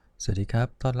สวัสดีครับ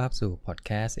ต้อนรับสู่พอดแค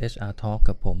สต์ HR Talk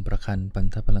กับผมประคันปัน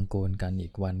ทพลังกูลกันอี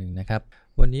กวันหนึ่งนะครับ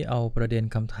วันนี้เอาประเด็น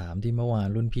คำถามที่เมื่อวาน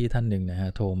รุ่นพี่ท่านหนึ่งนะฮะ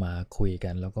โทรมาคุยกั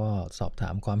นแล้วก็สอบถา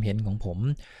มความเห็นของผม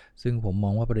ซึ่งผมม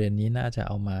องว่าประเด็นนี้น่าจะเ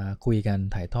อามาคุยกัน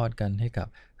ถ่ายทอดกันให้กับ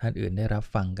ท่านอื่นได้รับ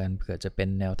ฟังกันเผื่อจะเป็น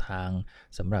แนวทาง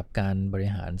สำหรับการบริ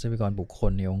หารทรัพยากรบุคค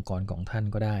ลในองค์กรของท่าน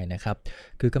ก็ได้นะครับ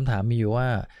คือคำถามมีอยู่ว่า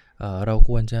เราค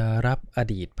วรจะรับอ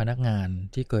ดีตพนักงาน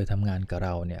ที่เคยทำงานกับเร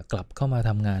าเนี่ยกลับเข้ามา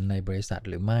ทำงานในบริษัท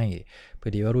หรือไม่พอ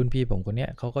ดีว่ารุ่นพี่ผมคนนี้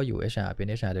เขาก็อยู่ HR เป็น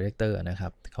HR Director นะครั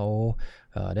บเขา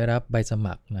ได้รับใบส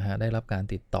มัครนะฮะได้รับการ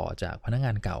ติดต่อจากพนักง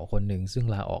านเก่าคนหนึ่งซึ่ง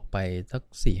ลาออกไปสัก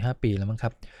 4-5 ปีแล้วมั้งค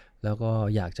รับแล้วก็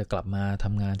อยากจะกลับมาท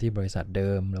ำงานที่บริษัทเ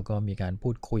ดิมแล้วก็มีการพู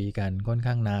ดคุยกันค่อน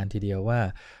ข้างนานทีเดียวว่า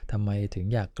ทำไมถึง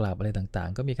อยากกลับอะไรต่าง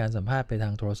ๆก็มีการสัมภาษณ์ไปทา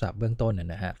งโทรศัพท์เบื้องต้นน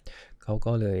ะฮะแก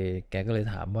ก็เลย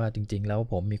ถามว่าจริงๆแล้ว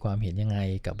ผมมีความเห็นยังไง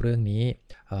กับเรื่องนี้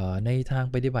ในทาง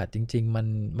ปฏิบัติจริงๆ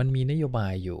มันมีนโยบา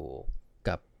ยอยู่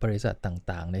กับบริษัท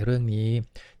ต่างๆในเรื่องนี้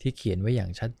ที่เขียนไว้อย่า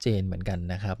งชัดเจนเหมือนกัน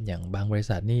นะครับอย่างบางบริ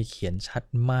ษัทนี่เขียนชัด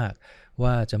มาก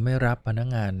ว่าจะไม่รับพนัก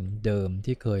งานเดิม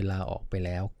ที่เคยลาออกไปแ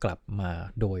ล้วกลับมา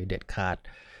โดยเด็ดขาด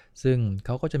ซึ่งเข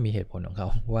าก็จะมีเหตุผลของเขา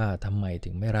ว่าทำไมถึ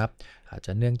งไม่รับอาจจ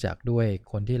ะเนื่องจากด้วย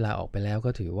คนที่ลาออกไปแล้วก็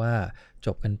ถือว่าจ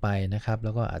บกันไปนะครับแ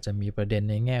ล้วก็อาจจะมีประเด็น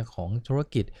ในแง่ของธุร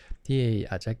กิจที่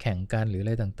อาจจะแข่งกันหรืออะ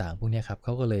ไรต่างๆพวกนี้ครับเข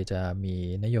าก็เลยจะมี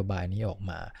นโยบายนี้ออก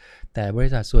มาแต่บริ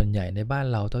ษัทส่วนใหญ่ในบ้าน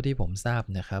เราเท่าที่ผมทราบ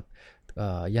นะครับ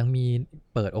ยังมี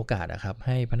เปิดโอกาสนะครับใ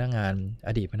ห้อ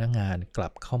ดีตพนักงานกลั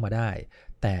บเข้ามาได้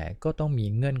แต่ก็ต้องมี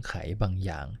เงื่อนไขบางอ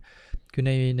ย่างคือ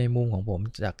ในมุมของผม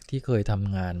จากที่เคยท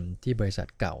ำงานที่บริษัท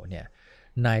เก่าเนี่ย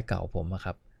นายเก่าผมค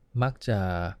รับมักจะ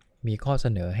มีข้อเส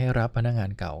นอให้รับพนักงา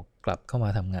นเก่ากลับเข้ามา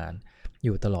ทำงานอ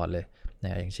ยู่ตลอดเลยน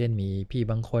ะอย่างเช่นมีพี่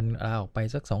บางคนลาออกไป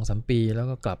สัก 2-3 ปีแล้ว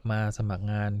ก็กลับมาสมัคร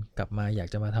งานกลับมาอยาก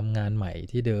จะมาทำงานใหม่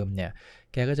ที่เดิมเนี่ย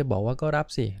แกก็จะบอกว่าก็รับ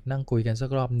สินั่งคุยกันสัก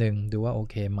รอบหนึ่งดูว่าโอ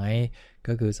เคไหม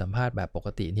ก็คือสัมภาษณ์แบบปก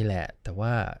ตินี่แหละแต่ว่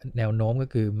าแนวโน้มก็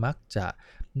คือมักจะ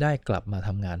ได้กลับมาท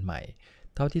ำงานใหม่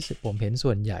เท่าที่ผมเห็น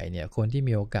ส่วนใหญ่เนี่ยคนที่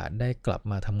มีโอกาสได้กลับ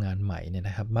มาทำงานใหม่เนี่ย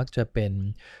นะครับมักจะเป็น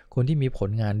คนที่มีผ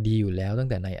ลงานดีอยู่แล้วตั้ง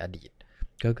แต่ในอดีต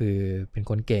ก็คือเป็น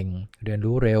คนเก่งเรียน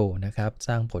รู้เร็วนะครับส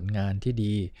ร้างผลงานที่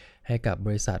ดีให้กับบ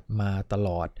ริษัทมาตล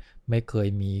อดไม่เคย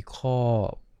มีข้อ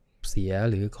เสีย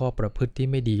หรือข้อประพฤติที่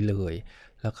ไม่ดีเลย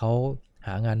แล้วเขาห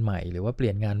างานใหม่หรือว่าเปลี่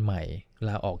ยนงานใหม่ล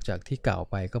าออกจากที่เก่า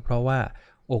ไปก็เพราะว่า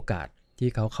โอกาสที่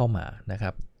เขาเข้ามานะค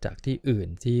รับจากที่อื่น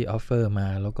ที่ออฟเฟอร์มา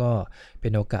แล้วก็เป็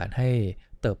นโอกาสให้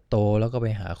เติบโตแล้วก็ไป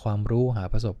หาความรู้หา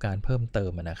ประสบการณ์เพิ่มเติ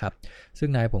มนะครับซึ่ง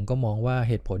นายผมก็มองว่า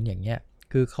เหตุผลอย่างเงี้ย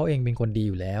คือเขาเองเป็นคนดีอ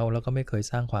ยู่แล้วแล้วก็ไม่เคย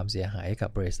สร้างความเสียหายให้กับ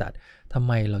บริษัททำไ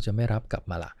มเราจะไม่รับกลับ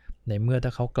มาล่ะในเมื่อถ้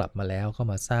าเขากลับมาแล้วก็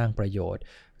มาสร้างประโยชน์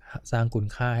สร้างคุณ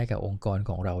ค่าให้กับองค์กร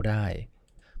ของเราได้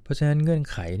เพราะฉะนั้นเงื่อน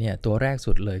ไขเนี่ยตัวแรก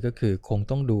สุดเลยก็คือคง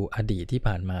ต้องดูอดีตที่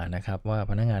ผ่านมานะครับว่า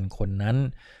พนักงานคนนั้น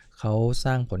เขาส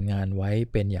ร้างผลงานไว้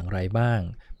เป็นอย่างไรบ้าง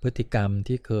พฤติกรรม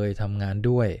ที่เคยทำงาน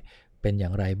ด้วยเป็นอย่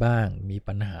างไรบ้างมี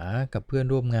ปัญหากับเพื่อน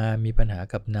ร่วมงานมีปัญหา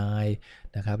กับนาย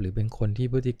นะครับหรือเป็นคนที่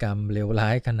พฤติกรรมเลวร้า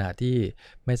ยขนาดที่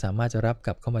ไม่สามารถจะรับก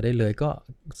ลับเข้ามาได้เลยก็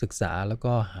ศึกษาแล้ว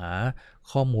ก็หา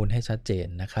ข้อมูลให้ชัดเจน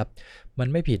นะครับมัน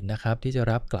ไม่ผิดนะครับที่จะ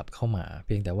รับกลับเข้ามาเ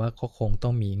พียงแต่ว่าก็คงต้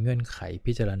องมีเงื่อนไข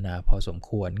พิจารณาพอสมค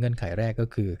วรเงื่อนไขแรกก็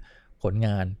คือผลง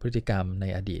านพฤติกรรมใน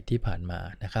อดีตที่ผ่านมา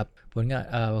นะครับผลงาน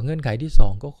เงื่อนไขที่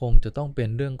2ก็คงจะต้องเป็น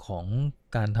เรื่องของ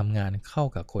การทำงานเข้า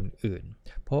กับคนอื่น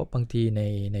เพราะบางที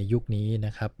ในยุคนี้น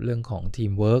ะครับเรื่องของที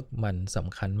มเวิร์กมันส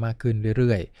ำคัญมากขึ้นเ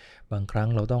รื่อยๆบางครั้ง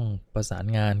เราต้องประสาน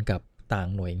งานกับต่าง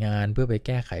หน่วยงานเพื่อไปแ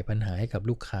ก้ไขปัญหาให้กับ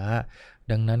ลูกค้า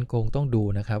ดังนั้นคงต้องดู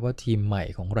นะครับว่าทีมใหม่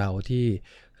ของเราที่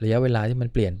ระยะเวลาที่มัน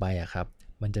เปลี่ยนไปอะครับ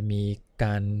มันจะมีก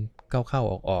ารเข้า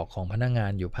ๆออกๆของพนักงา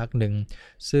นอยู่พักหนึ่ง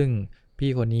ซึ่ง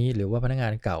พี่คนนี้หรือว่าพนักงา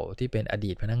นเก่าที่เป็นอ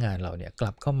ดีตพนักงานเราเนี่ยก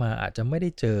ลับเข้ามาอาจจะไม่ได้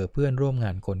เจอเพื่อนร่วมง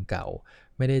านคนเก่า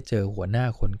ไม่ได้เจอหัวหน้า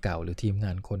คนเก่าหรือทีมง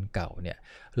านคนเก่าเนี่ย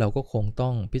เราก็คงต้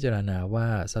องพิจารณาว่า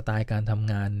สไตล์การท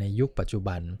ำงานในยุคปัจจุ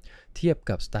บันเทียบ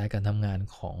กับสไตล์การทำงาน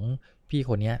ของพี่ค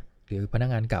นนี้หรือพนัก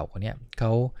งานเก่าคนนี้เข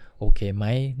าโอเคไหม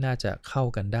น่าจะเข้า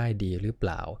กันได้ดีหรือเป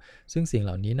ล่าซึ่งสิ่งเห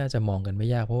ล่านี้น่าจะมองกันไม่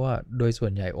ยากเพราะว่าโดยส่ว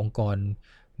นใหญ่องค์กร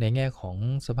ในแง่ของ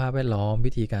สภาพแวดล้อม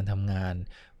วิธีการทำงาน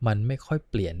มันไม่ค่อย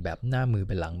เปลี่ยนแบบหน้ามือเ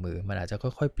ป็นหลังมือมันอาจจะ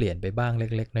ค่อยๆเปลี่ยนไปบ้างเ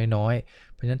ล็กๆน้อย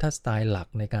ๆเพราะฉะนั้นถ้าสไตล์หลัก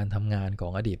ในการทำงานขอ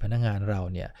งอดีตพนักงานเรา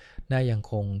เนี่ยน่ายัง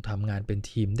คงทำงานเป็น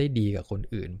ทีมได้ดีกับคน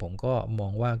อื่นผมก็มอ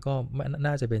งว่าก็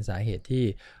น่าจะเป็นสาเหตุที่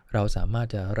เราสามารถ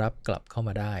จะรับกลับเข้าม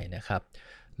าได้นะครับ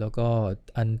แล้วก็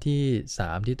อันที่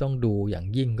3ที่ต้องดูอย่าง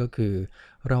ยิ่งก็คือ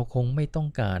เราคงไม่ต้อง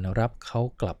การรับเขา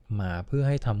กลับมาเพื่อใ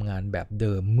ห้ทำงานแบบเ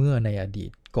ดิมเมื่อในอดี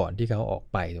ตก่อนที่เขาออก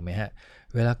ไปถูกไหมฮะ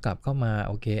เวลากลับเข้ามา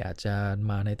โอเคอาจจะ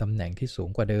มาในตำแหน่งที่สูง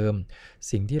กว่าเดิม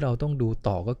สิ่งที่เราต้องดู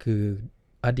ต่อก็คือ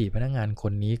อดีตพนักงานค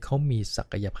นนี้เขามีศั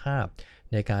กยภาพ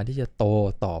ในการที่จะโต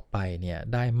ต่อไปเนี่ย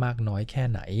ได้มากน้อยแค่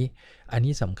ไหนอัน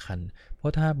นี้สำคัญเพรา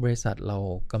ะถ้าบริษัทเรา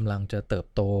กำลังจะเติบ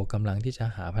โตกำลังที่จะ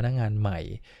หาพนักงานใหม่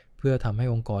เพื่อทำให้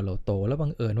องค์กรเราโตแล้วบั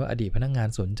งเอิญว่าอดีตพนักงาน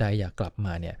สนใจอยากกลับม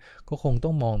าเนี่ยก็คงต้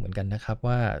องมองเหมือนกันนะครับ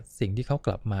ว่าสิ่งที่เขาก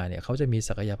ลับมาเนี่ยเขาจะมี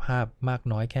ศักยภาพมาก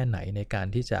น้อยแค่ไหนในการ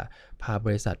ที่จะพาบ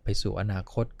ริษัทไปสู่อนา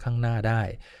คตข้างหน้าได้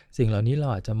สิ่งเหล่านี้เรา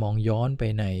อาจจะมองย้อนไป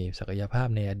ในศักยภาพ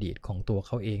ในอดีตของตัวเ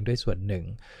ขาเองด้วยส่วนหนึ่ง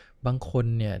บางคน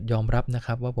เนี่ยยอมรับนะค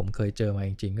รับว่าผมเคยเจอมา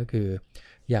จริงๆก็คือ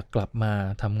อยากกลับมา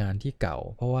ทำงานที่เก่า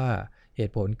เพราะว่าเห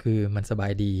ตุผลคือมันสบา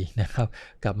ยดีนะครับ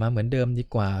กลับมาเหมือนเดิมดี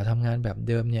กว่าทำงานแบบ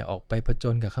เดิมเนี่ยออกไปผจ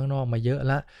ญกับข้างนอกมาเยอะ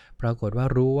ละปรากฏว่า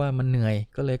รู้ว่ามันเหนื่อย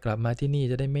ก็เลยกลับมาที่นี่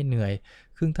จะได้ไม่เหนื่อย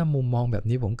ซึ่งถ้ามุมมองแบบ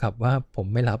นี้ผมขับว่าผม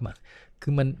ไม่รับอ่ะคื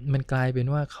อมันกลายเป็น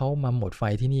ว่าเขามาหมดไฟ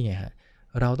ที่นี่ไงฮะ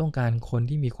เราต้องการคน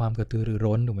ที่มีความกระตือรือ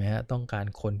ร้นถูกไหมฮะต้องการ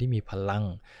คนที่มีพลัง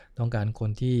ต้องการคน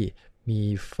ที่มี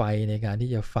ไฟในการที่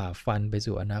จะฝ่าฟันไป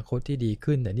สู่อนาคตที่ดี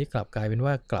ขึ้นแต่นี่กลับกลายเป็น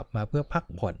ว่ากลับมาเพื่อพัก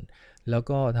ผ่อนแล้ว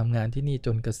ก็ทำงานที่นี่จ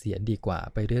นเกษียณดีกว่า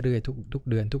ไปเรื่อยๆทุก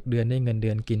เดือนได้เงินเดื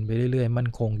อนกินไปเรื่อยๆมั่น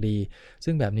คงดี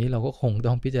ซึ่งแบบนี้เราก็คง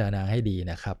ต้องพิจารณาให้ดี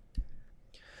นะครับ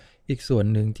อีกส่วน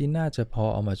หนึ่งที่น่าจะพอ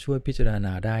เอามาช่วยพิจารณ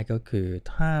าได้ก็คือ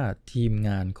ถ้าทีมง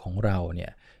านของเราเนี่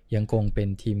ยยังคงเป็น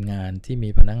ทีมงานที่มี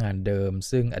พนักงานเดิม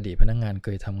ซึ่งอดีตพนักงานเค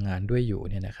ยทำงานด้วยอยู่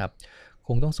เนี่ยนะครับค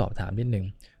งต้องสอบถามนิดนึง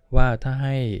ว่าถ้าใ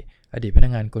ห้อดีตพนั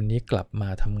กงานคนนี้กลับมา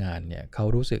ทำงานเนี่ยเขา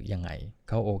รู้สึกยังไงเ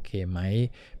ขาโอเคไหม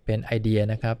เป็นไอเดีย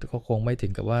นะครับก็คงไม่ถึ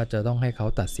งกับว่าจะต้องให้เขา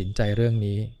ตัดสินใจเรื่อง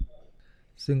นี้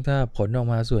ซึ่งถ้าผลออก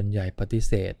มาส่วนใหญ่ปฏิเ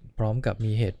สธพร้อมกับ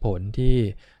มีเหตุผลที่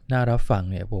น่ารับฟัง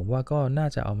เนี่ยผมว่าก็น่า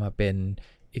จะเอามาเป็น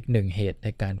อีกหนึ่งเหตุใน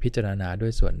การพิจารณาด้ว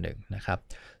ยส่วนหนึ่งนะครับ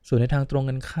ส่วนในทางตรง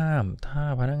กันข้ามถ้า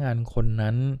พนักงานคน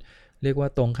นั้นเรียกว่า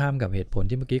ตรงข้ามกับเหตุผล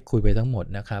ที่เมื่อกี้คุยไปทั้งหมด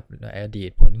นะครับอดีต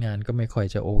ผลงานก็ไม่ค่อย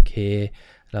จะโอเค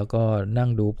แล้วก็นั่ง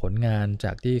ดูผลงานจ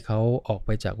ากที่เขาออกไป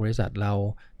จากบริษัทเรา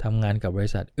ทำงานกับบริ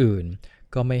ษัทอื่น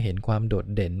ก็ไม่เห็นความโดด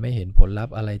เด่นไม่เห็นผลลัพ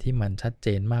ธ์อะไรที่มันชัดเจ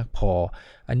นมากพอ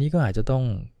อันนี้ก็อาจจะต้อง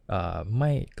ไ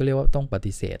ม่ก็เรียกว่าต้องป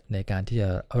ฏิเสธในการที่จะ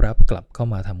รับกลับเข้า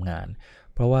มาทำงาน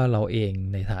เพราะว่าเราเอง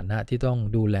ในฐานะที่ต้อง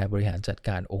ดูแลบริหารจัดก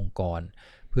ารองค์กร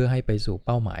เพื่อให้ไปสู่เ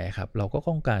ป้าหมายครับเราก็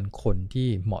ต้องการคนที่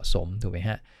เหมาะสมถูกไหม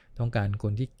ฮะต้องการค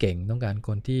นที่เก่งต้องการค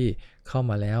นที่เข้า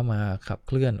มาแล้วมาขับเ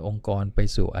คลื่อนองค์กรไป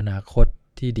สู่อนาคต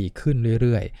ที่ดีขึ้นเ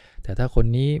รื่อยๆแต่ถ้าคน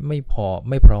นี้ไม่พ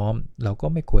ร้อมเราก็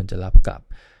ไม่ควรจะรับกลับ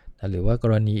หรือว่าก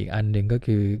รณีอีกอันหนึ่งก็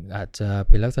คืออาจจะเ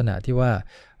ป็นลักษณะที่ว่า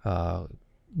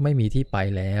ไม่มีที่ไป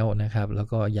แล้วนะครับแล้ว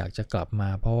ก็อยากจะกลับมา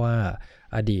เพราะว่า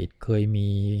อดีตเคยมี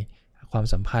ความ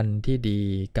สัมพันธ์ที่ดี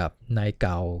กับนายเ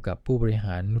ก่ากับผู้บริห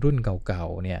ารรุ่นเก่า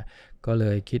ๆเนี่ยก็เล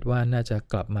ยคิดว่าน่าจะ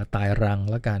กลับมาตายรัง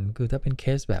แล้วกันคือถ้าเป็นเค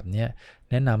สแบบนี้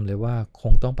แนะนำเลยว่าค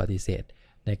งต้องปฏิเสธ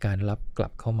ในการรับกลั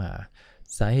บเข้ามา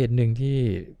สาเหตุหนึ่งที่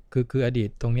คืออดีต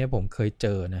ตรงนี้ผมเคยเจ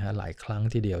อนะฮะหลายครั้ง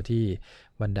ทีเดียวที่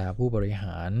บรรดาผู้บริห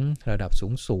ารระดับ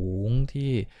สูง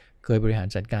ที่เคยบริหาร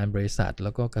จัดการบริษัทแ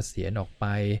ล้วก็เกษียณออกไป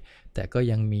แต่ก็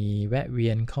ยังมีแวะเวี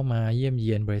ยนเข้ามาเยี่ยมเ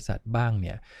ยียนบริษัทบ้างเ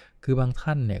นี่ยคือบาง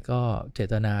ท่านเนี่ยก็เจ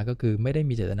ตนาก็คือไม่ได้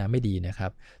มีเจตนาไม่ดีนะครั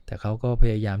บแต่เขาก็พ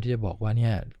ยายามที่จะบอกว่าเนี่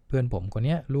ยเพื่อนผมคน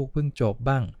นี้ลูกเพิ่งจบ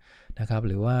บ้างนะครับ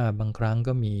หรือว่าบางครั้ง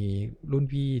ก็มีรุ่น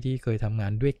พี่ที่เคยทำงา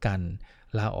นด้วยกัน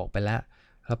ลาออกไปแล้ว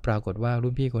แล้วปรากฏว่า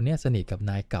รุ่นพี่คนนี้สนิทกับ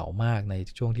นายเก่ามากใน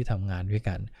ช่วงที่ทำงานด้วย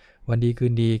กันวันดีคื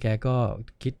นดีแกก็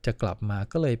คิดจะกลับมา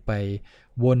ก็เลยไป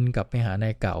วนกลับไปหาน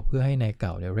ายเก่าเพื่อให้นายเก่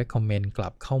าเนี่ย recommend กลั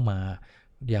บเข้ามา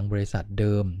ยังบริษัทเ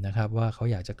ดิมนะครับว่าเขา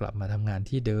อยากจะกลับมาทำงาน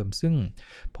ที่เดิมซึ่ง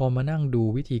พอมานั่งดู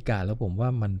วิธีการแล้วผมว่า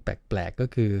มันแปลกๆก็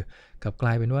คือกลับกล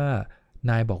ายเป็นว่า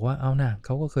นายบอกว่าเอานะเข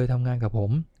าก็เคยทำงานกับผ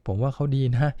มว่าเขาดี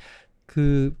นะคื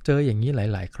อเจออย่างนี้ห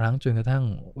ลายๆครั้งจนกระทั่ง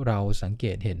เราสังเก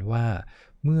ตเห็นว่า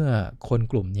เมื่อคน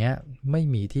กลุ่มนี้ไม่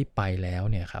มีที่ไปแล้ว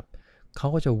เนี่ยครับเขา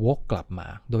ก็จะวกกลับมา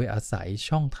โดยอาศัย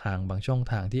ช่องทางบางช่อง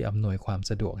ทางที่อำนวยความ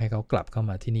สะดวกให้เขากลับเข้า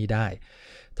มาที่นี่ได้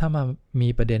ถ้ามามี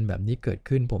ประเด็นแบบนี้เกิด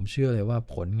ขึ้นผมเชื่อเลยว่า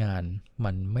ผลงาน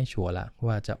มันไม่ชัวร์ละ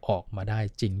ว่าจะออกมาได้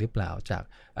จริงหรือเปล่าจาก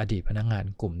อดีตพนักงาน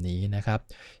กลุ่มนี้นะครับ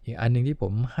อีกอันนึงที่ผ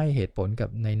มให้เหตุผลกับ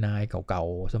นายเก่า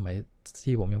ๆสมัย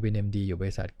ที่ผมยังเป็น MD อยู่บ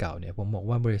ริษัทเก่าเนี่ยผมบอก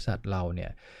ว่าบริษัทเราเนี่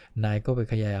ยนายก็ไป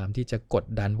พยายามที่จะกด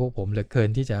ดันพวกผมเหลือเกิน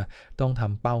ที่จะต้องท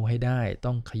ำเป้าให้ได้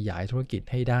ต้องขยายธุรกิจ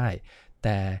ให้ได้แ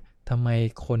ต่ทำไม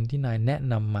คนที่นายแนะ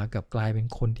นำมากับกลายเป็น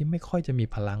คนที่ไม่ค่อยจะมี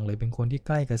พลังเลยเป็นคนที่ใ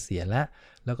กล้เกษียณ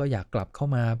แล้วก็อยากกลับเข้า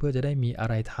มาเพื่อจะได้มีอะ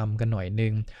ไรทำกันหน่อยนึ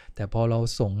งแต่พอเรา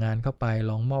ส่งงานเข้าไป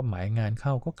ลองมอบหมายงานเข้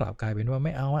าก็กลับกลายเป็นว่าไ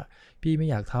ม่เอาอะพี่ไม่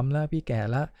อยากทำแล้วพี่แก่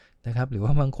แล้วนะครับหรือว่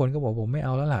าบางคนก็บอกผมไม่เอ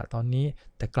าแล้วล่ะตอนนี้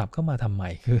แต่กลับเข้ามาทำไม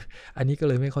คืออันนี้ก็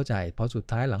เลยไม่เข้าใจเพราะสุด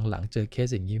ท้ายหลังๆเจอเค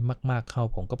สอย่างนี้มากๆเข้า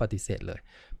ผมก็ปฏิเสธเลย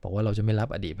บอกว่าเราจะไม่รับ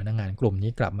อดีตพนักงานกลุ่ม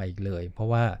นี้กลับมาอีกเลยเพราะ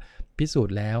ว่าพิสูจ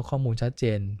น์แล้วข้อมูลชัดเจ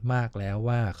นมากแล้ว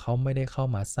ว่าเขาไม่ได้เข้า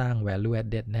มาสร้าง value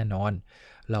added แน่นอน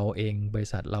เราเองบริ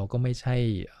ษัทเราก็ไม่ใช่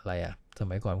อะไรส ส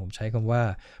มัยก่อนผมใช้คำว่า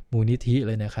มูลนิธิเ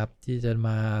ลยนะครับที่จะม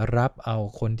ารับเอา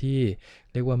คนที่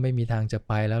เรียกว่าไม่มีทางจะ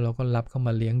ไปแล้วเราก็รับเข้าม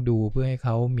าเลี้ยงดูเพื่อให้เข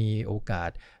ามีโอกาส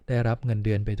ได้รับเงินเ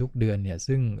ดือนไปทุกเดือนเนี่ย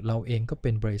ซึ่งเราเองก็เป็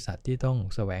นบริษัทที่ต้อง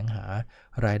แสวงหา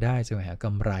รายได้แสวงหาก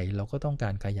ำไรเราก็ต้องกา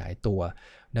รขยายตัว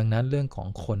ดังนั้นเรื่องของ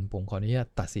คนผมขออนุญาต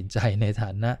ตัดสินใจในฐ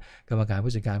านะกรรมการ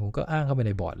ผู้จัดการผมก็อ้างเข้าไปใ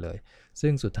นบอร์ดเลยซึ่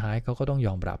งสุดท้ายเขาก็ต้องย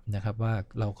อมรับนะครับว่า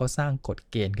เราก็สร้างกฎ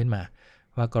เกณฑ์ขึ้นมา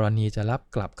ว่ากรณีจะรับ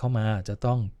กลับเข้ามาจะ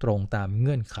ต้องตรงตามเ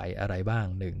งื่อนไขอะไรบ้าง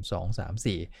1 2 3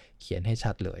 4เขียนให้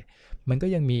ชัดเลยมันก็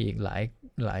ยังมีอีกห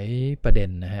ลายประเด็น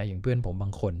นะฮะอย่างเพื่อนผมบา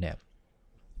งคนเนี่ย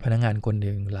พนักงานคนห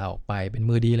นึ่งลาออกไปเป็น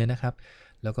มือดีเลยนะครับ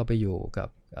แล้วก็ไปอยู่กับ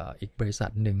อีกบริษั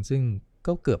ทหนึ่งซึ่ง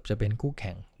ก็เกือบจะเป็นคู่แ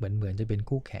ข่งเหมือนจะเป็น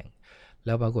คู่แข่งแ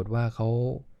ล้วปรากฏว่าเขา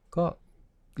ก็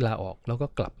ลาออกแล้วก็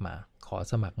กลับมาขอ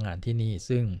สมัครงานที่นี่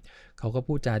ซึ่งเขาก็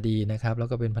พูดจาดีนะครับแล้ว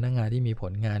ก็เป็นพนักงานที่มีผ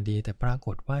ลงานดีแต่ปราก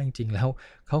ฏว่าจริงๆแล้ว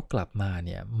เขากลับมาเ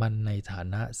นี่ยมันในฐา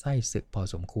นะไส้ศึกพอ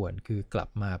สมควรคือกลับ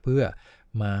มาเพื่อ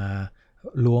มา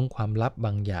ล้วงความลับบ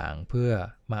างอย่างเพื่อ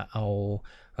มาเอา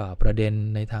ประเด็น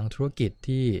ในทางธุรกิจ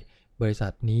ที่บริษั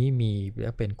ทนี้มีและ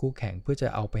เป็นคู่แข่งเพื่อจะ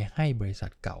เอาไปให้บริษั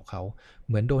ทเก่าเขาเ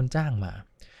หมือนโดนจ้างมา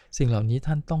สิ่งเหล่านี้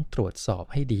ท่านต้องตรวจสอบ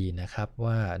ให้ดีนะครับ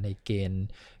ว่าในเกณฑ์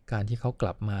การที่เขาก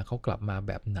ลับมาแ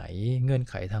บบไหนเงื่อน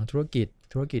ไขทางธุรกิ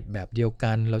จแบบเดียว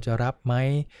กันเราจะรับไหม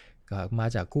มา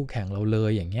จากคู่แข่งเราเลย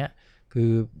อย่างเงี้ยคื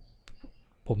อ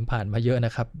ผมผ่านมาเยอะน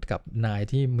ะครับกับนาย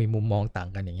ที่มีมุมมองต่าง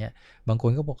กันอย่างเงี้ยบางค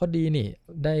นก็บอกก็ดีนี่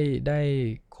ได้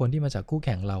คนที่มาจากคู่แ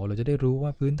ข่งเราจะได้รู้ว่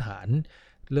าพื้นฐาน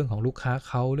เรื่องของลูกค้า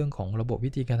เขาเรื่องของระบบ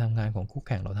วิธีการทำงานของคู่แ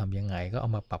ข่งเราทำยังไงก็เอา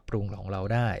มาปรับปรุงของเรา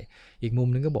ได้อีกมุม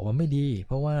นึงก็บอกว่าไม่ดีเ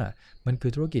พราะว่ามันคื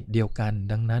อธุรกิจเดียวกัน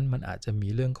ดังนั้นมันอาจจะมี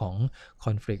เรื่องของ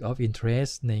conflict of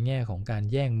interest ในแง่ของการ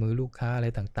แย่งมือลูกค้าอะไร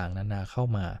ต่างๆนานาเข้า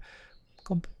มา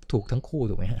ก็ถูกทั้งคู่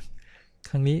ถูกไหมฮะ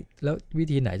ครั้งนี้แล้ววิ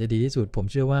ธีไหนจะดีที่สุดผม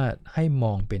เชื่อว่าให้ม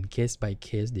องเป็น case by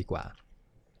case ดีกว่า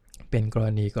เป็นกร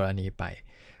ณีไป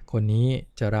คนนี้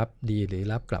จะรับดีหรือ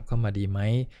รับกลับเข้ามาดีไหม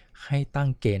ให้ตั้ง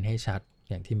เกณฑ์ให้ชัด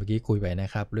อย่างที่เมื่อกี้คุยไปน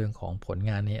ะครับเรื่องของผล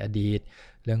งานในอดีต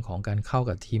เรื่องของการเข้า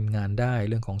กับทีมงานได้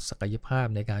เรื่องของศักยภาพ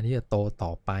ในการที่จะโตต่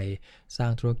อไปสร้า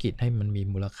งธุรกิจให้มันมี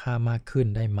มูลค่ามากขึ้น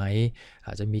ได้ไหมอ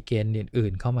าจจะมีเกณฑ์อื่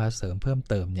นๆเข้ามาเสริมเพิ่ม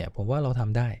เติมเนี่ยผมว่าเราท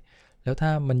ำได้แล้วถ้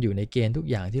ามันอยู่ในเกณฑ์ทุก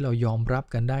อย่างที่เรายอมรับ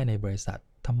กันได้ในบริษัท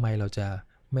ทำไมเราจะ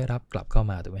ไม่รับกลับเข้า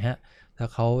มาถูกไหมฮะถ้า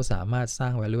เขาสามารถสร้า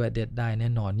ง value added ได้แน่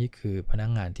นอนนี่คือพนัก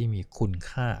งานที่มีคุณ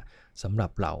ค่าสำหรั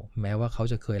บเราแม้ว่าเขา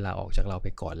จะเคยลาออกจากเราไป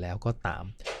ก่อนแล้วก็ตาม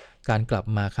การกลับ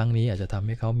มาครั้งนี้อาจจะทำใ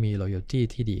ห้เขามี loyalty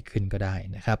ที่ดีขึ้นก็ได้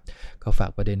นะครับก็ฝา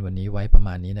กประเด็นวันนี้ไว้ประม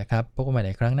าณนี้นะครับพบกันใหม่ใ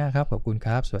นครั้งหน้าครับขอบคุณค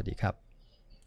รับสวัสดีครับ